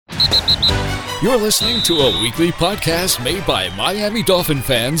You're listening to a weekly podcast made by Miami Dolphin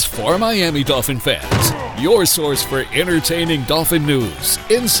fans for Miami Dolphin fans. Your source for entertaining Dolphin news,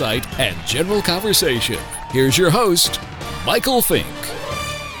 insight, and general conversation. Here's your host, Michael Fink.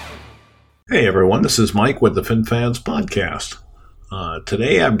 Hey everyone, this is Mike with the Fin Fans Podcast.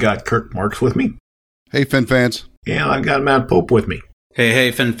 Today I've got Kirk Marks with me. Hey Fin Fans. And I've got Matt Pope with me.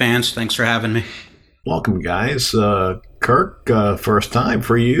 Hey Fin Fans, thanks for having me. Welcome guys. Kirk, first time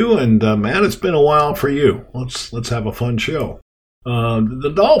for you, and Matt, it's been a while for you. Let's have a fun show.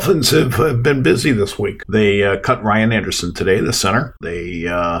 The Dolphins have been busy this week. They cut Ryan Anderson today, the center. They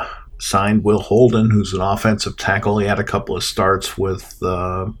signed Will Holden, who's an offensive tackle. He had a couple of starts with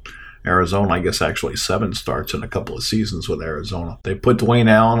Arizona, I guess actually 7 starts in a couple of seasons with Arizona. They put Dwayne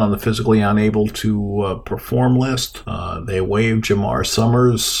Allen on the physically unable to perform list. They waived Jamar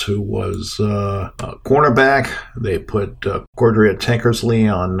Summers, who was a cornerback. They put Cordrea Tankersley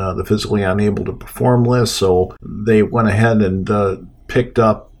on the physically unable to perform list. So they went ahead and picked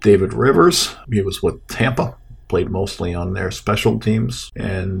up David Rivers. He was with Tampa, played mostly on their special teams,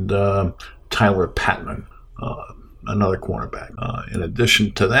 and Tyler Patman, another cornerback. In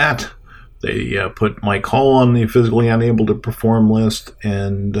addition to that, they put Mike Hall on the physically unable to perform list.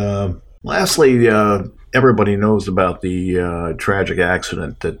 And lastly, everybody knows about the tragic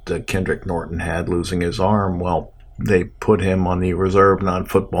accident that Kendrick Norton had, losing his arm. Well, they put him on the reserve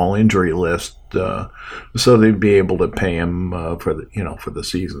non-football injury list so they'd be able to pay him for the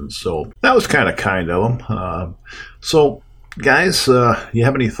season. So that was kind of of them. So guys, you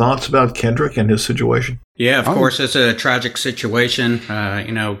have any thoughts about Kendrick and his situation? Yeah, of course, it's a tragic situation.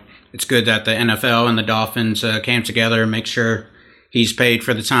 It's good that the NFL and the Dolphins came together and make sure he's paid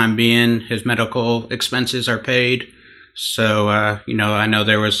for the time being. His medical expenses are paid. So, I know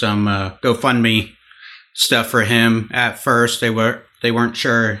there was some GoFundMe stuff for him at first. They weren't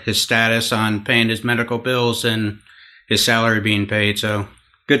sure his status on paying his medical bills and his salary being paid. So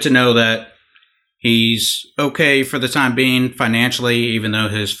good to know that he's okay for the time being financially, even though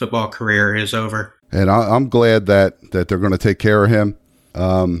his football career is over. And I'm glad that they're going to take care of him.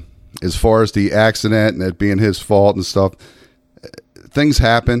 As far as the accident and it being his fault and stuff, things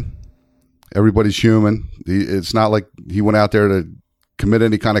happen. Everybody's human. It's not like he went out there to commit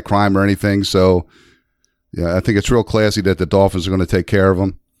any kind of crime or anything. So, yeah, I think it's real classy that the Dolphins are going to take care of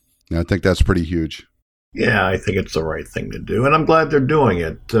him. And I think that's pretty huge. Yeah, I think it's the right thing to do, and I'm glad they're doing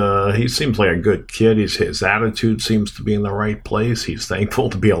it. He seems like a good kid. His attitude seems to be in the right place. He's thankful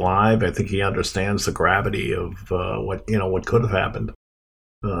to be alive. I think he understands the gravity of what could have happened.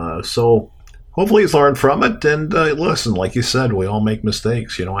 So hopefully he's learned from it. And listen, like you said, we all make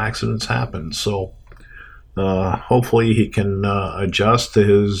mistakes. Accidents happen. So hopefully he can adjust to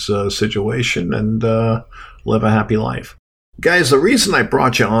his situation and live a happy life. Guys, the reason I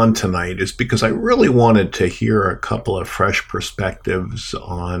brought you on tonight is because I really wanted to hear a couple of fresh perspectives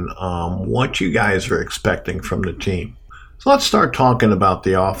on what you guys are expecting from the team. So let's start talking about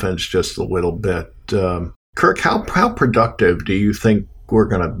the offense just a little bit. Kirk, how productive do you think we're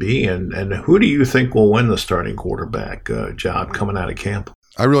going to be, and who do you think will win the starting quarterback job coming out of camp?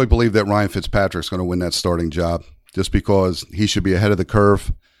 I really believe that Ryan Fitzpatrick's going to win that starting job just because he should be ahead of the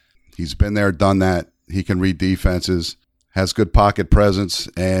curve. He's been there, done that. He can read defenses, has good pocket presence,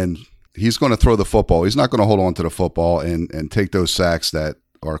 and he's going to throw the football. He's not going to hold on to the football and take those sacks that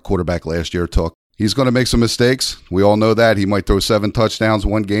our quarterback last year took. He's going to make some mistakes. We all know that. He might throw 7 touchdowns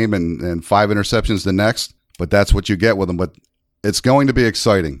one game and 5 interceptions the next, but that's what you get with him. But it's going to be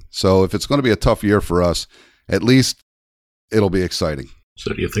exciting. So if it's going to be a tough year for us, at least it'll be exciting.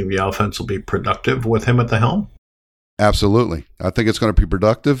 So do you think the offense will be productive with him at the helm? Absolutely. I think it's going to be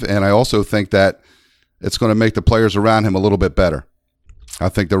productive, and I also think that it's going to make the players around him a little bit better. I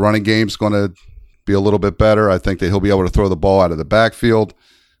think the running game's going to be a little bit better. I think that he'll be able to throw the ball out of the backfield.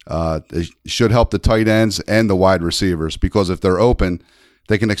 It should help the tight ends and the wide receivers because if they're open,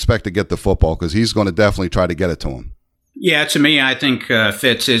 they can expect to get the football because he's going to definitely try to get it to them. Yeah, to me, I think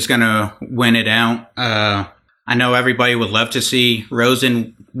Fitz is going to win it out. I know everybody would love to see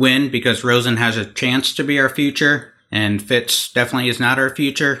Rosen win because Rosen has a chance to be our future, and Fitz definitely is not our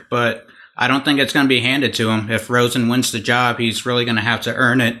future, but I don't think it's going to be handed to him. If Rosen wins the job, he's really going to have to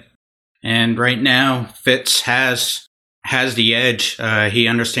earn it. And right now, Fitz has the edge. He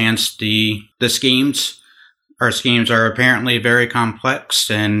understands the schemes. Our schemes are apparently very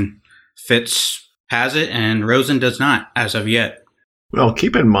complex, and Fitz has it, and Rosen does not as of yet. Well,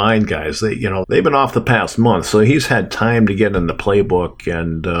 keep in mind, guys, they've been off the past month, so he's had time to get in the playbook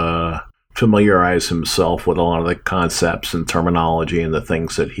and familiarize himself with a lot of the concepts and terminology and the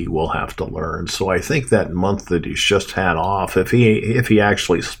things that he will have to learn. So I think that month that he's just had off, if he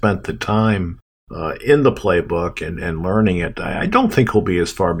actually spent the time in the playbook and learning it, I don't think he'll be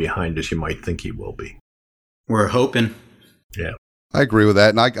as far behind as you might think he will be. We're hoping. Yeah. I agree with that.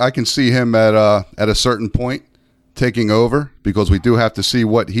 And I can see him at a certain point taking over, because we do have to see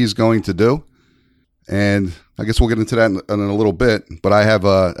what he's going to do. And I guess we'll get into that in a little bit, but I have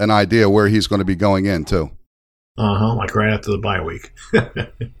an idea where he's going to be going in too. Like right after the bye week.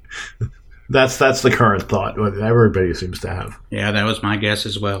 That's the current thought. What everybody seems to have. Yeah, that was my guess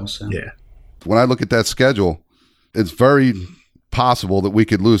as well. So. Yeah. When I look at that schedule, it's very possible that we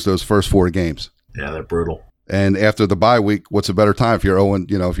could lose those first 4 games. Yeah, they're brutal. And after the bye week, what's a better time if you're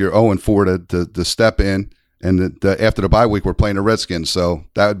 0-4 to step in? And after the bye week, we're playing the Redskins, so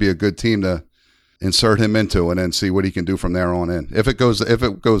that would be a good team to insert him into, and then see what he can do from there on in. If it goes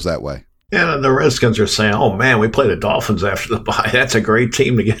that way. Yeah, the Redskins are saying, "Oh man, we play the Dolphins after the bye. That's a great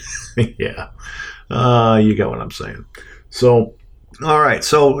team to get." Yeah, you get what I'm saying. So, all right.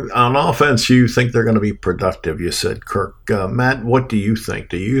 So on offense, you think they're going to be productive? You said, Kirk. Matt, what do you think?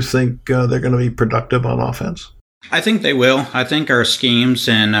 Do you think they're going to be productive on offense? I think they will. I think our schemes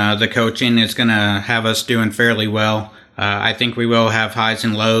and the coaching is going to have us doing fairly well. I think we will have highs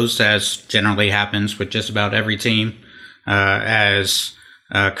and lows, as generally happens with just about every team. As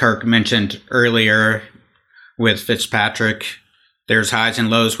Kirk mentioned earlier with Fitzpatrick, there's highs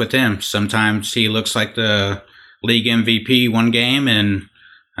and lows with him. Sometimes he looks like the league MVP one game and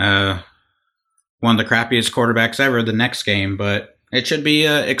one of the crappiest quarterbacks ever the next game. But it should be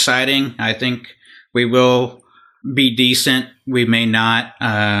exciting. I think we will be decent. We may not,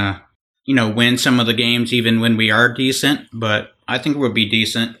 win some of the games even when we are decent, but I think we'll be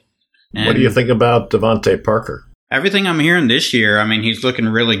decent. And what do you think about Devontae Parker? Everything I'm hearing this year, I mean, he's looking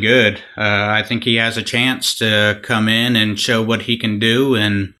really good. I think he has a chance to come in and show what he can do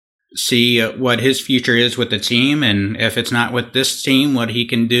and see what his future is with the team. And if it's not with this team, what he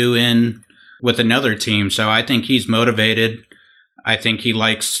can do with another team. So I think he's motivated. I think he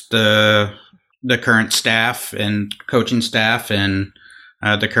likes the current staff and coaching staff and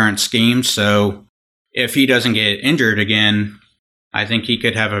the current scheme. So if he doesn't get injured again, I think he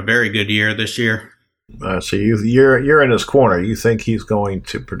could have a very good year this year. So you're in his corner. You think he's going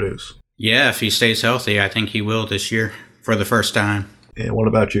to produce? Yeah, if he stays healthy, I think he will this year for the first time. And what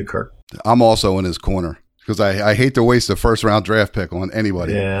about you, Kirk? I'm also in his corner because I hate to waste a first-round draft pick on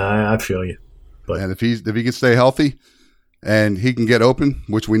anybody. Yeah, I feel you. But and if he can stay healthy and he can get open,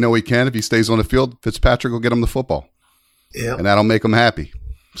 which we know he can if he stays on the field, Fitzpatrick will get him the football. Yeah, and that'll make him happy.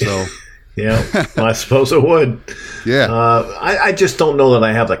 So. Yeah, well, I suppose it would. Yeah. I just don't know that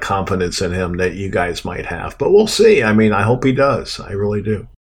I have the confidence in him that you guys might have, but we'll see. I mean, I hope he does. I really do.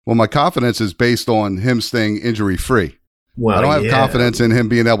 Well, my confidence is based on him staying injury-free. Well, I don't have confidence in him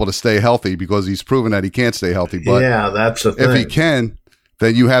being able to stay healthy because he's proven that he can't stay healthy. But yeah, that's the thing. If he can,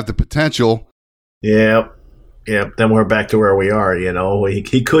 then you have the potential. Yep. Then we're back to where we are.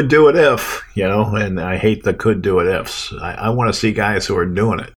 He could do it if, and I hate the could do it ifs. I want to see guys who are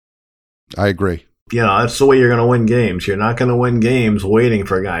doing it. I agree. That's the way you're going to win games. You're not going to win games waiting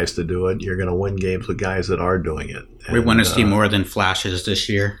for guys to do it. You're going to win games with guys that are doing it. We want to see more than flashes this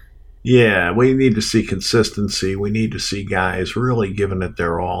year. Yeah, we need to see consistency. We need to see guys really giving it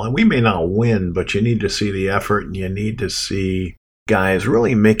their all. And we may not win, but you need to see the effort, and you need to see guys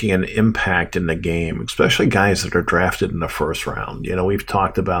really making an impact in the game, especially guys that are drafted in the first round. We've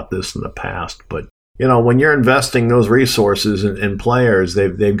talked about this in the past, but when you're investing those resources in players,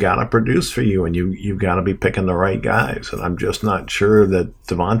 they've got to produce for you, and you've got to be picking the right guys. And I'm just not sure that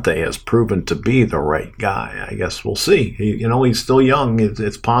Devontae has proven to be the right guy. I guess we'll see. He's still young.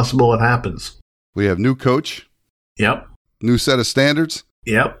 It's possible it happens. We have new coach. Yep. New set of standards.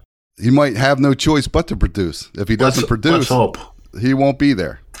 Yep. He might have no choice but to produce. If he doesn't produce, let's hope. He won't be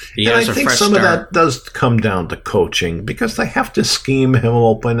there. And I think some of that does come down to coaching, because they have to scheme him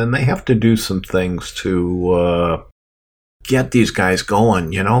open and they have to do some things to get these guys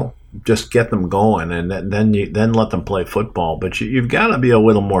going, just get them going, and then let them play football. But you've got to be a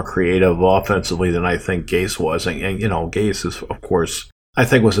little more creative offensively than I think Gase was. And Gase is, of course, I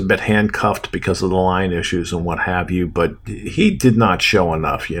think was a bit handcuffed because of the line issues and what have you, but he did not show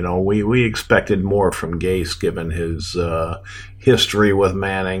enough. We expected more from Gase given his history with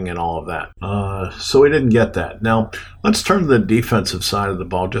Manning and all of that. So we didn't get that. Now, let's turn to the defensive side of the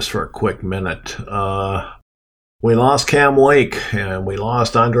ball just for a quick minute. We lost Cam Wake, and we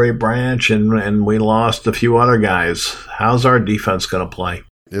lost Andre Branch, and we lost a few other guys. How's our defense going to play?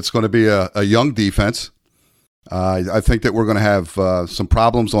 It's going to be a young defense. I think that we're going to have some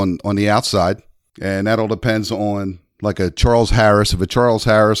problems on the outside, and that all depends on like a Charles Harris. If a Charles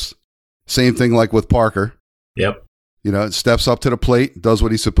Harris, same thing like with Parker. Yep. Steps up to the plate, does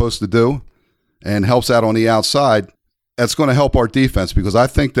what he's supposed to do, and helps out on the outside, that's going to help our defense, because I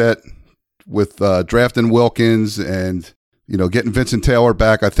think that with drafting Wilkins and, getting Vincent Taylor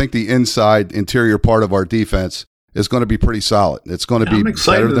back, I think the inside interior part of our defense is going to be pretty solid. It's going to be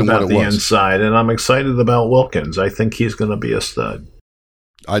better than what it was. I'm excited about the inside, and I'm excited about Wilkins. I think he's going to be a stud.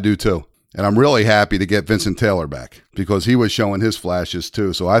 I do too. And I'm really happy to get Vincent Taylor back, because he was showing his flashes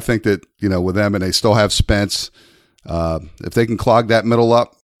too. So I think that, with them, and they still have Spence, if they can clog that middle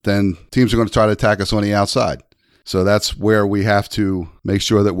up, then teams are going to try to attack us on the outside. So that's where we have to make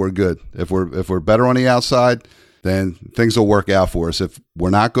sure that we're good. If we're better on the outside, then things will work out for us. If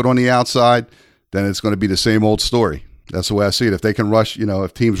we're not good on the outside, then it's going to be the same old story. That's the way I see it. If they can rush,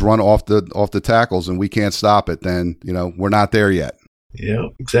 if teams run off the tackles and we can't stop it, then, we're not there yet. Yeah,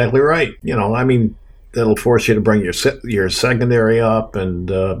 exactly right. That'll force you to bring your secondary up, and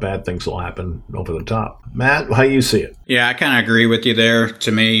bad things will happen over the top. Matt, how you see it? Yeah, I kind of agree with you there.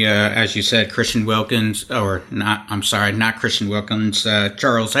 To me, as you said, not Christian Wilkins,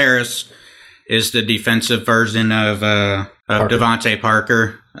 Charles Harris is the defensive version of Devontae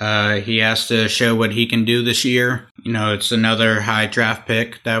Parker. He has to show what he can do this year. It's another high draft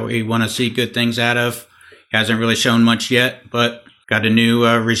pick that we want to see good things out of. He hasn't really shown much yet, but got a new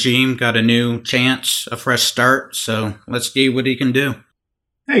regime, got a new chance, a fresh start. So let's see what he can do.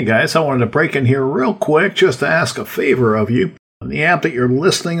 Hey guys, I wanted to break in here real quick just to ask a favor of you. On the app that you're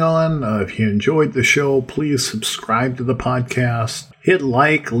listening on, if you enjoyed the show, please subscribe to the podcast. Hit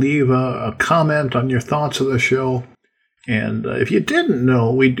like, leave a comment on your thoughts of the show. And if you didn't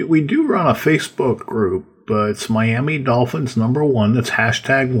know, we do run a Facebook group. It's Miami Dolphins #1. That's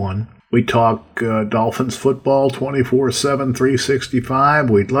 #1. We talk Dolphins football 24/7, 365.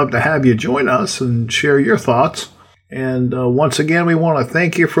 We'd love to have you join us and share your thoughts. And once again, we want to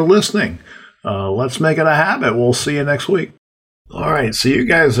thank you for listening. Let's make it a habit. We'll see you next week. All right, so you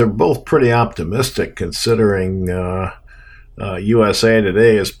guys are both pretty optimistic, considering USA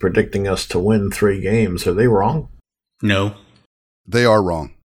Today is predicting us to win 3 games. Are they wrong? No. They are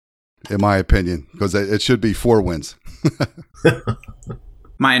wrong, in my opinion, because it should be 4 wins.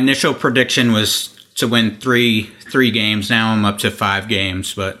 My initial prediction was to win three games. Now I'm up to 5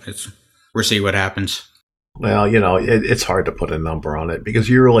 games, but we'll see what happens. Well, it's hard to put a number on it, because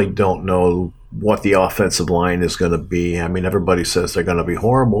you really don't know what the offensive line is going to be. Everybody says they're going to be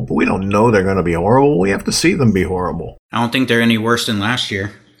horrible, but we don't know they're going to be horrible. We have to see them be horrible. I don't think they're any worse than last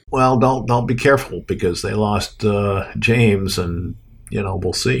year. Well, don't be careful, because they lost James, and,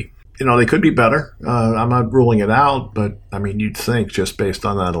 we'll see. They could be better. I'm not ruling it out, but, you'd think just based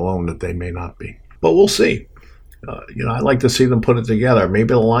on that alone that they may not be. But we'll see. I'd like to see them put it together. Maybe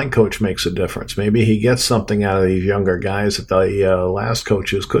the line coach makes a difference. Maybe he gets something out of these younger guys that the last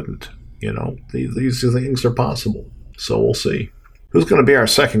coaches couldn't. These things are possible. So we'll see. Who's going to be our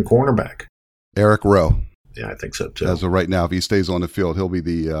second cornerback? Eric Rowe. Yeah, I think so too. As of right now, if he stays on the field, he'll be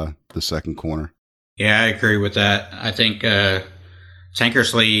the second corner. Yeah, I agree with that. I think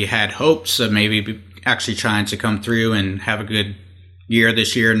Tankersley had hopes of maybe actually trying to come through and have a good year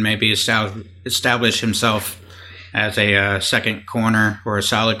this year, and maybe establish himself as a second corner, or a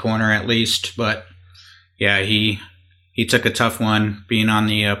solid corner at least. But yeah, he took a tough one being on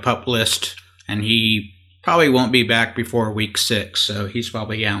the PUP list, and he probably won't be back before week 6, so he's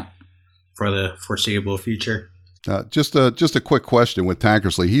probably out for the foreseeable future. Just a quick question with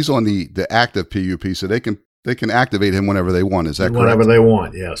Tankersley. He's on the active PUP, so they can activate him whenever they want. Is that correct? Whenever they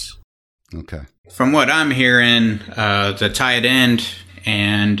want, yes. Okay. From what I'm hearing, the tight end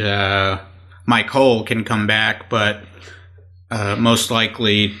and Mike Hole can come back, but most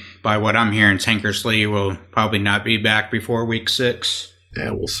likely, by what I'm hearing, Tankersley will probably not be back before week 6.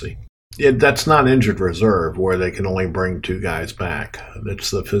 Yeah, we'll see. That's not injured reserve, where they can only bring 2 guys back. It's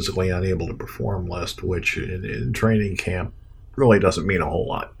the physically unable to perform list, which in training camp really doesn't mean a whole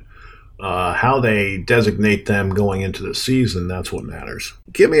lot. How they designate them going into the season, that's what matters.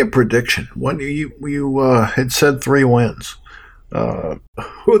 Give me a prediction. When you had said 3 wins. Who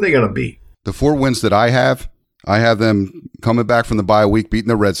are they going to beat? The 4 wins that I have them coming back from the bye week, beating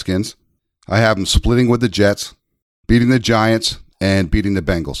the Redskins. I have them splitting with the Jets, beating the Giants, and beating the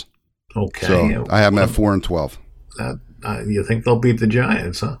Bengals. Okay. So I have them at 4-12. You think they'll beat the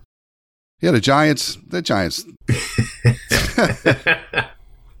Giants, huh? Yeah, the Giants.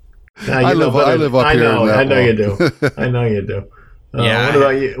 I live up here. I know you do. I know you do.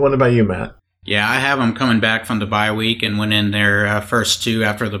 Yeah. What about you, Matt? Yeah, I have them coming back from the bye week and winning their first 2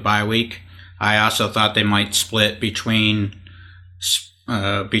 after the bye week. I also thought they might split between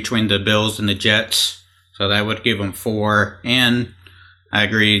the Bills and the Jets, so that would give them 4. And I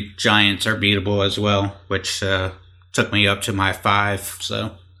agree, Giants are beatable as well, which took me up to my 5.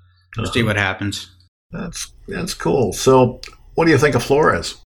 So We'll see what happens. That's cool. So, what do you think of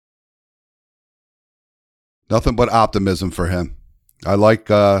Flores? Nothing but optimism for him. I like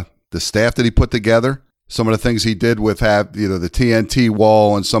the staff that he put together. Some of the things he did with the TNT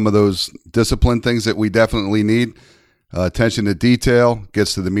wall and some of those discipline things that we definitely need. Attention to detail,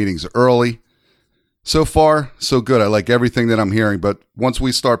 gets to the meetings early. So far, so good. I like everything that I'm hearing. But once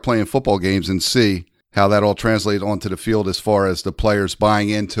we start playing football games and see how that all translates onto the field as far as the players buying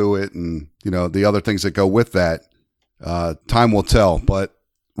into it and, the other things that go with that, time will tell. But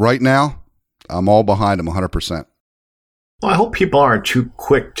right now, I'm all behind him 100%. Well, I hope people aren't too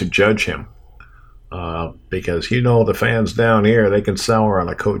quick to judge him because, the fans down here, they can sour on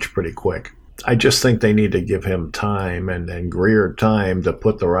a coach pretty quick. I just think they need to give him time and Greer time to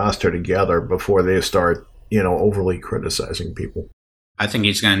put the roster together before they start, overly criticizing people. I think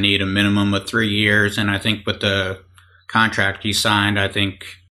he's going to need a minimum of 3 years, and I think with the contract he signed, I think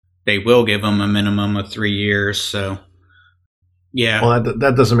they will give him a minimum of 3 years, so... Yeah. Well,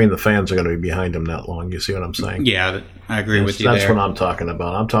 that doesn't mean the fans are going to be behind him that long. You see what I'm saying? Yeah, I agree with you there. That's what I'm talking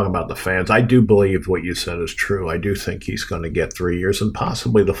about. I'm talking about the fans. I do believe what you said is true. I do think he's going to get 3 years and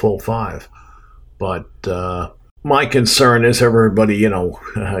possibly the full 5. But my concern is everybody, getting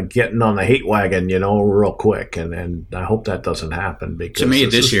on the hate wagon, real quick. And I hope that doesn't happen because to me,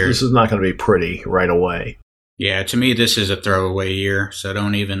 this year, this is not going to be pretty right away. Yeah, to me, this is a throwaway year. So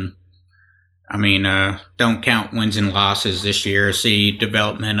don't count wins and losses this year. See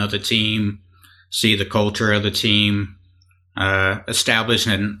development of the team, see the culture of the team, establish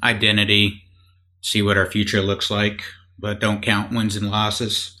an identity, see what our future looks like, but don't count wins and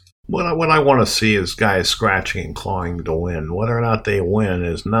losses. What I want to see is guys scratching and clawing to win. Whether or not they win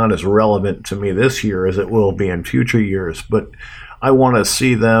is not as relevant to me this year as it will be in future years, but I want to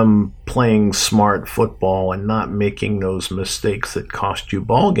see them playing smart football and not making those mistakes that cost you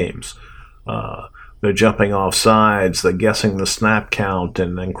ball games. The jumping off sides, the guessing the snap count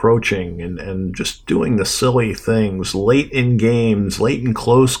and encroaching and just doing the silly things late in games, late in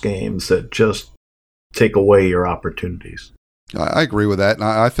close games that just take away your opportunities. I agree with that, and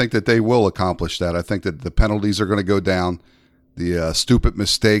I think that they will accomplish that. I think that the penalties are going to go down, the stupid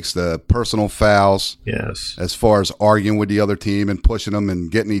mistakes, the personal fouls, yes, as far as arguing with the other team and pushing them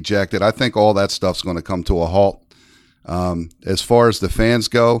and getting ejected. I think all that stuff's going to come to a halt. As far as the fans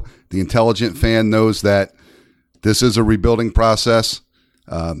go, the intelligent fan knows that this is a rebuilding process.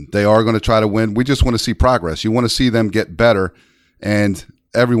 They are going to try to win. We just want to see progress. You want to see them get better, and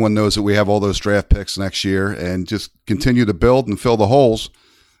everyone knows that we have all those draft picks next year and just continue to build and fill the holes,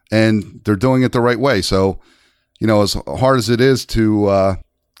 and they're doing it the right way. So, as hard as it is to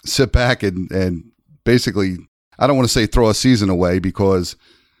sit back and basically, I don't want to say throw a season away because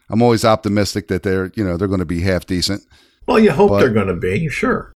I'm always optimistic that they're going to be half decent. Well, you hope they're going to be,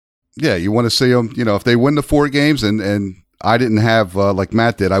 sure. Yeah, you want to see them, if they win the 4 games and I didn't have, like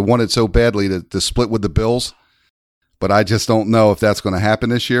Matt did, I wanted so badly to split with the Bills, but I just don't know if that's going to happen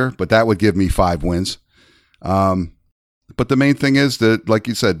this year, but that would give me 5 wins. But the main thing is that, like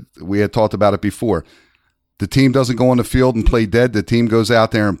you said, we had talked about it before. The team doesn't go on the field and play dead. The team goes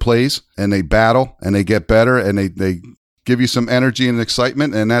out there and plays, and they battle, and they get better, and they give you some energy and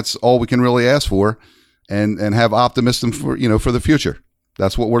excitement, and that's all we can really ask for, and have optimism for for the future.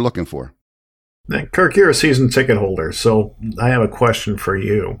 That's what we're looking for. Now, Kirk, you're a season ticket holder, so I have a question for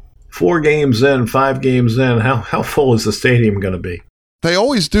you. 4 games in, 5 games in, how full is the stadium going to be? They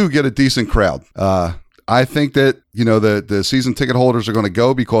always do get a decent crowd. I think that the season ticket holders are going to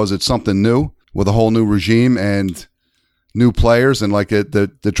go because it's something new with a whole new regime and new players, and like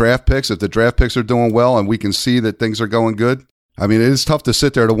the draft picks. If the draft picks are doing well and we can see that things are going good, I mean, it is tough to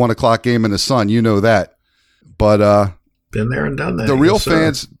sit there at a 1:00 game in the sun. You know that, but been there and done that. The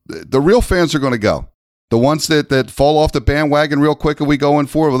real fans are going to go. The ones that fall off the bandwagon real quick and we go in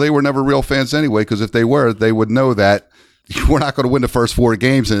for, well, they were never real fans anyway. Because if they were, they would know that we're not going to win the first 4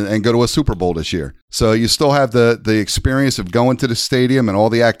 games and go to a Super Bowl this year. So you still have the experience of going to the stadium and all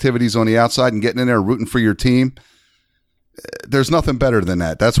the activities on the outside and getting in there rooting for your team. There's nothing better than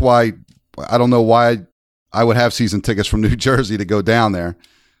that. That's why I don't know why I would have season tickets from New Jersey to go down there,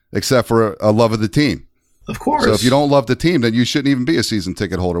 except for a love of the team. Of course. So if you don't love the team, then you shouldn't even be a season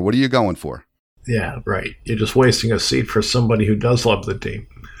ticket holder. What are you going for? Yeah, right. You're just wasting a seat for somebody who does love the team.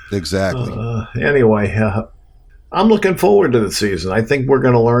 Exactly. Anyway, I'm looking forward to the season. I think we're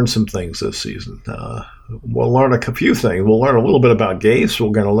going to learn some things this season. We'll learn a few things. We'll learn a little bit about Gase.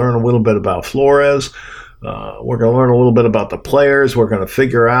 We're going to learn a little bit about Flores. We're going to learn a little bit about the players. We're going to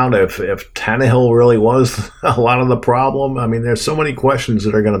figure out if Tannehill really was a lot of the problem. I mean, there's so many questions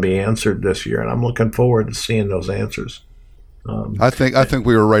that are going to be answered this year, and I'm looking forward to seeing those answers. I think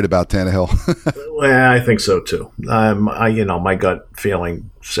we were right about Tannehill. Well, I think so too. My gut feeling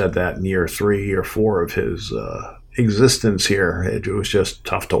said that in year 3 or 4 of his existence here, it was just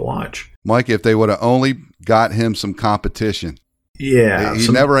tough to watch. Mike, if they would have only got him some competition, yeah, he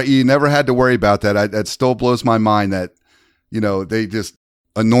never had to worry about that. That still blows my mind that they just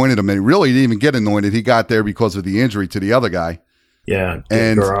anointed him, and he really didn't even get anointed. He got there because of the injury to the other guy. Yeah,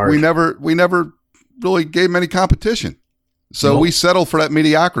 and we never really gave him any competition. So we settled for that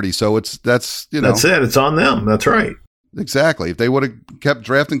mediocrity. So that's it. It's on them. That's right. Exactly. If they would have kept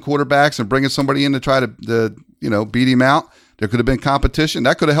drafting quarterbacks and bringing somebody in to try to beat him out, there could have been competition.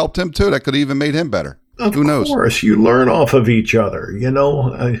 That could have helped him too. That could have even made him better. Who knows? Of course, you learn off of each other.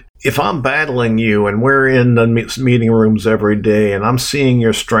 If I'm battling you and we're in the meeting rooms every day and I'm seeing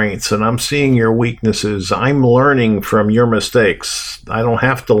your strengths and I'm seeing your weaknesses, I'm learning from your mistakes. I don't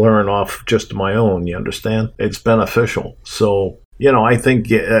have to learn off just my own, you understand? It's beneficial. So, I think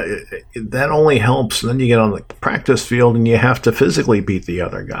that only helps. And then you get on the practice field and you have to physically beat the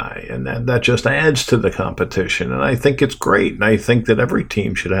other guy. And that just adds to the competition. And I think it's great. And I think that every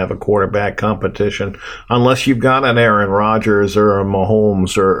team should have a quarterback competition, unless you've got an Aaron Rodgers or a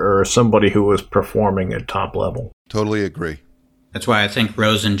Mahomes or somebody who is performing at top level. Totally agree. That's why I think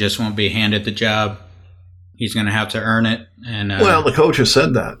Rosen just won't be handed the job. He's going to have to earn it. And well, the coach has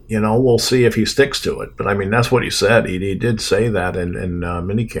said that. We'll see if he sticks to it. But, that's what he said. He did say that in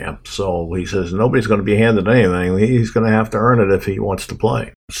minicamp. So he says nobody's going to be handed anything. He's going to have to earn it if he wants to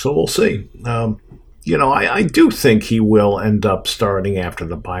play. So we'll see. I do think he will end up starting after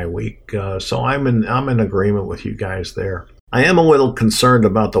the bye week. So I'm in agreement with you guys there. I am a little concerned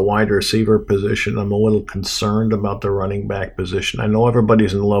about the wide receiver position. I'm a little concerned about the running back position. I know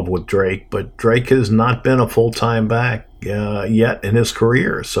everybody's in love with Drake, but Drake has not been a full-time back yet in his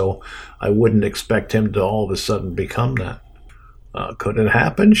career, so I wouldn't expect him to all of a sudden become that. Could it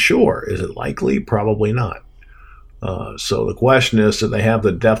happen? Sure. Is it likely? Probably not. So the question is, do they have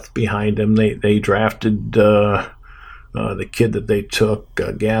the depth behind him? They drafted the kid that they took,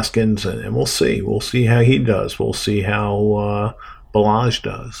 Gaskins, and we'll see. We'll see how he does. We'll see how Balaj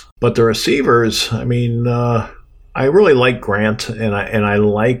does. But the receivers, I really like Grant and I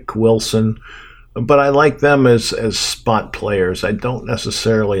like Wilson, but I like them as spot players. I don't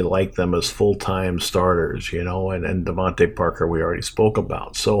necessarily like them as full-time starters, and Devontae Parker we already spoke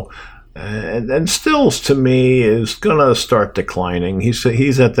about. So. And Stills, to me, is going to start declining.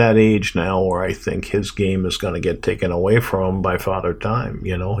 He's at that age now where I think his game is going to get taken away from him by Father Time.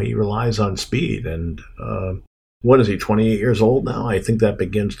 He relies on speed. And what is he, 28 years old now? I think that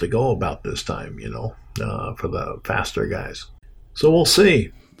begins to go about this time, for the faster guys. So we'll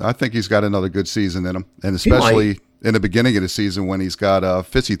see. I think he's got another good season in him, and especially in the beginning of the season when he's got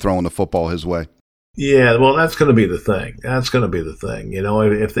Fitzy throwing the football his way. Yeah, well, that's going to be the thing.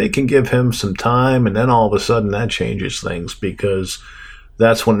 If they can give him some time, and then all of a sudden that changes things, because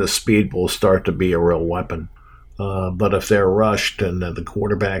that's when the speed will start to be a real weapon. But if they're rushed and the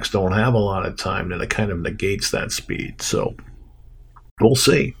quarterbacks don't have a lot of time, then it kind of negates that speed. So we'll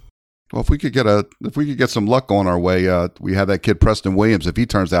see. Well, if we could get some luck going our way, we have that kid Preston Williams. If he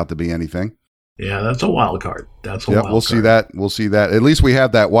turns out to be anything, yeah, that's a wild card. We'll see that. We'll see that. At least we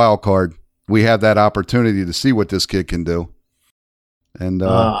have that wild card. We have that opportunity to see what this kid can do. And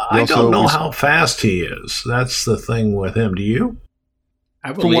I don't know how fast he is. That's the thing with him. Do you?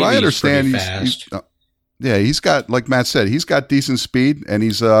 From what I understand, he's got, like Matt said, he's got decent speed, and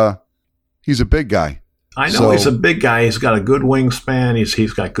he's a big guy. I know he's a big guy. He's got a good wingspan.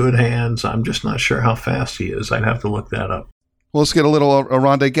 He's got good hands. I'm just not sure how fast he is. I'd have to look that up. Well, let's get a little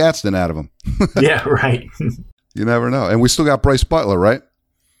Aronde Gadsden out of him. Yeah, right. You never know. And we still got Bryce Butler, right?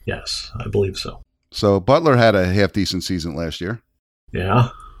 Yes, I believe so. So Butler had a half-decent season last year. Yeah.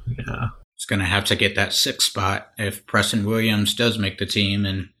 He's going to have to get that 6th spot if Preston Williams does make the team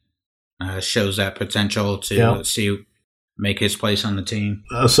and shows that potential to make his place on the team.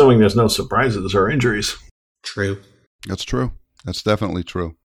 Assuming there's no surprises or injuries. True. That's true. That's definitely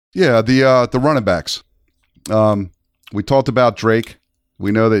true. Yeah, the running backs. We talked about Drake.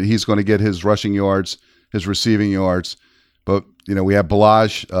 We know that he's going to get his rushing yards, his receiving yards. But, we have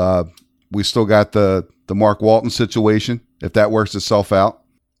Balaj. We still got the Mark Walton situation, if that works itself out.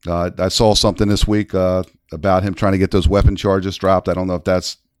 I saw something this week about him trying to get those weapon charges dropped. I don't know if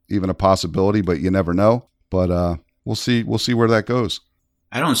that's even a possibility, but you never know. But we'll see where that goes.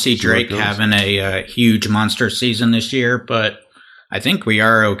 I don't see Drake having a huge monster season this year, but I think we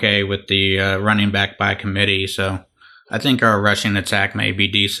are okay with the running back by committee. So I think our rushing attack may be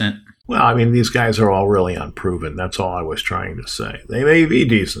decent. Well, I mean, these guys are all really unproven. That's all I was trying to say. They may be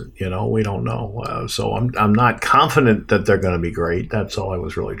decent, we don't know. So I'm not confident that they're going to be great. That's all I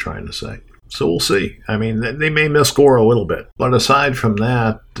was really trying to say. So we'll see. I mean, they may misscore a little bit. But aside from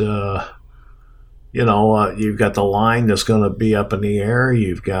that, you've got the line that's going to be up in the air.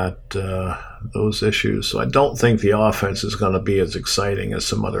 You've got those issues. So I don't think the offense is going to be as exciting as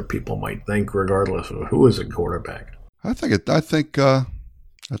some other people might think, regardless of who is a quarterback. I think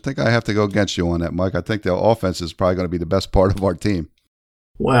I have to go against you on that, Mike. I think the offense is probably going to be the best part of our team.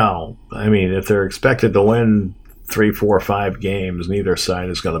 Well, I mean, if they're expected to win 3, 4, 5 games, neither side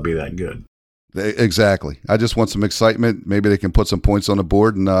is going to be that good. Exactly. I just want some excitement. Maybe they can put some points on the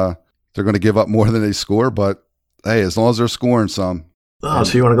board, and they're going to give up more than they score. But, hey, as long as they're scoring some. Oh,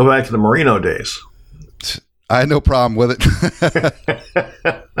 so you want to go back to the Marino days? I had no problem with it.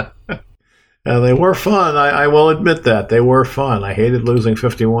 They were fun. I will admit that. They were fun. I hated losing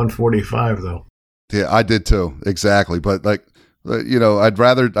 51-45, though. Yeah, I did too. Exactly. But, I'd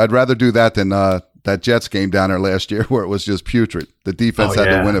rather do that than that Jets game down there last year where it was just putrid. The defense had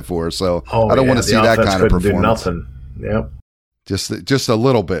to win it for us. So I don't want to see that kind of performance. Do nothing. Yep. Just a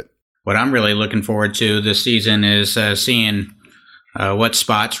little bit. What I'm really looking forward to this season is seeing what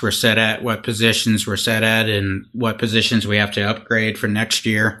spots we're set at, what positions we're set at, and what positions we have to upgrade for next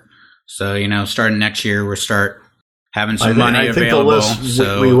year. So, starting next year, we'll start having some money available. I think the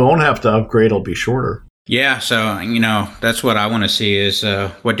list we won't have to upgrade will be shorter. Yeah, so, that's what I want to see is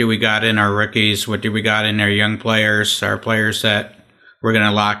what do we got in our rookies? What do we got in our young players, our players that we're going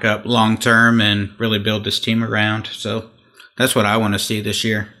to lock up long term and really build this team around? So that's what I want to see this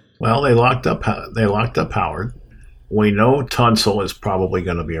year. Well, they locked up Howard. We know Tunsil is probably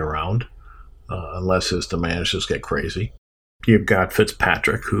going to be around unless his demands just get crazy. You've got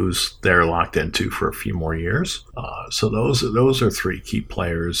Fitzpatrick, who's they're locked into for a few more years. So those are 3 key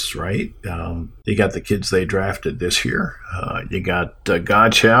players, right? You got the kids they drafted this year. You got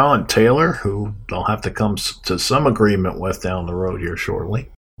Godchow and Taylor, who they'll have to come to some agreement with down the road here shortly.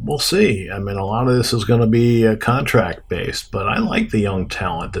 We'll see. I mean, a lot of this is going to be contract-based, but I like the young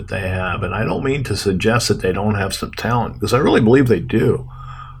talent that they have, and I don't mean to suggest that they don't have some talent, because I really believe they do.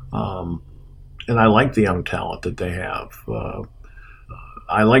 And I like the young talent that they have.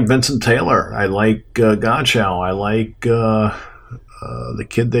 I like Vincent Taylor. I like Godchow. I like the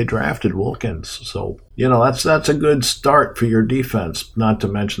kid they drafted, Wilkins. So, that's a good start for your defense, not to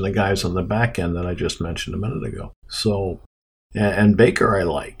mention the guys on the back end that I just mentioned a minute ago. So, and Baker I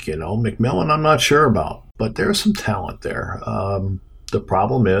like. McMillan I'm not sure about, but there's some talent there. The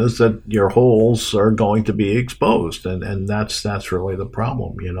problem is that your holes are going to be exposed, and that's really the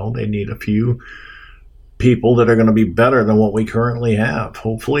problem. They need a few people that are going to be better than what we currently have.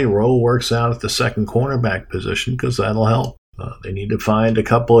 Hopefully Rowe works out at the second cornerback position, because that'll help. They need to find a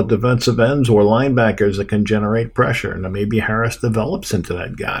couple of defensive ends or linebackers that can generate pressure, and maybe Harris develops into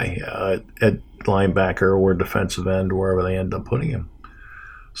that guy at linebacker or defensive end, wherever they end up putting him.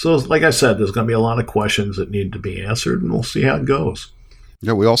 So, like I said, there's going to be a lot of questions that need to be answered, and we'll see how it goes.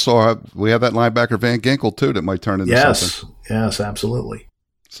 Yeah, we also have that linebacker Van Ginkel too that might turn into something. Yes, absolutely.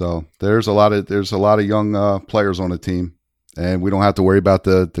 So there's a lot of young players on the team, and we don't have to worry about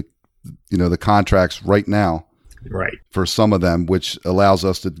the contracts right now. Right. For some of them, which allows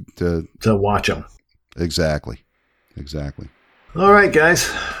us to watch them. Exactly. All right, guys.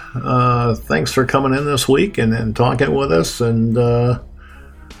 Thanks for coming in this week and talking with us, and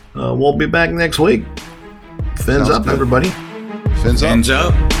we'll be back next week. Fins up, everybody. Fins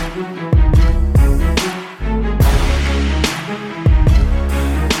up.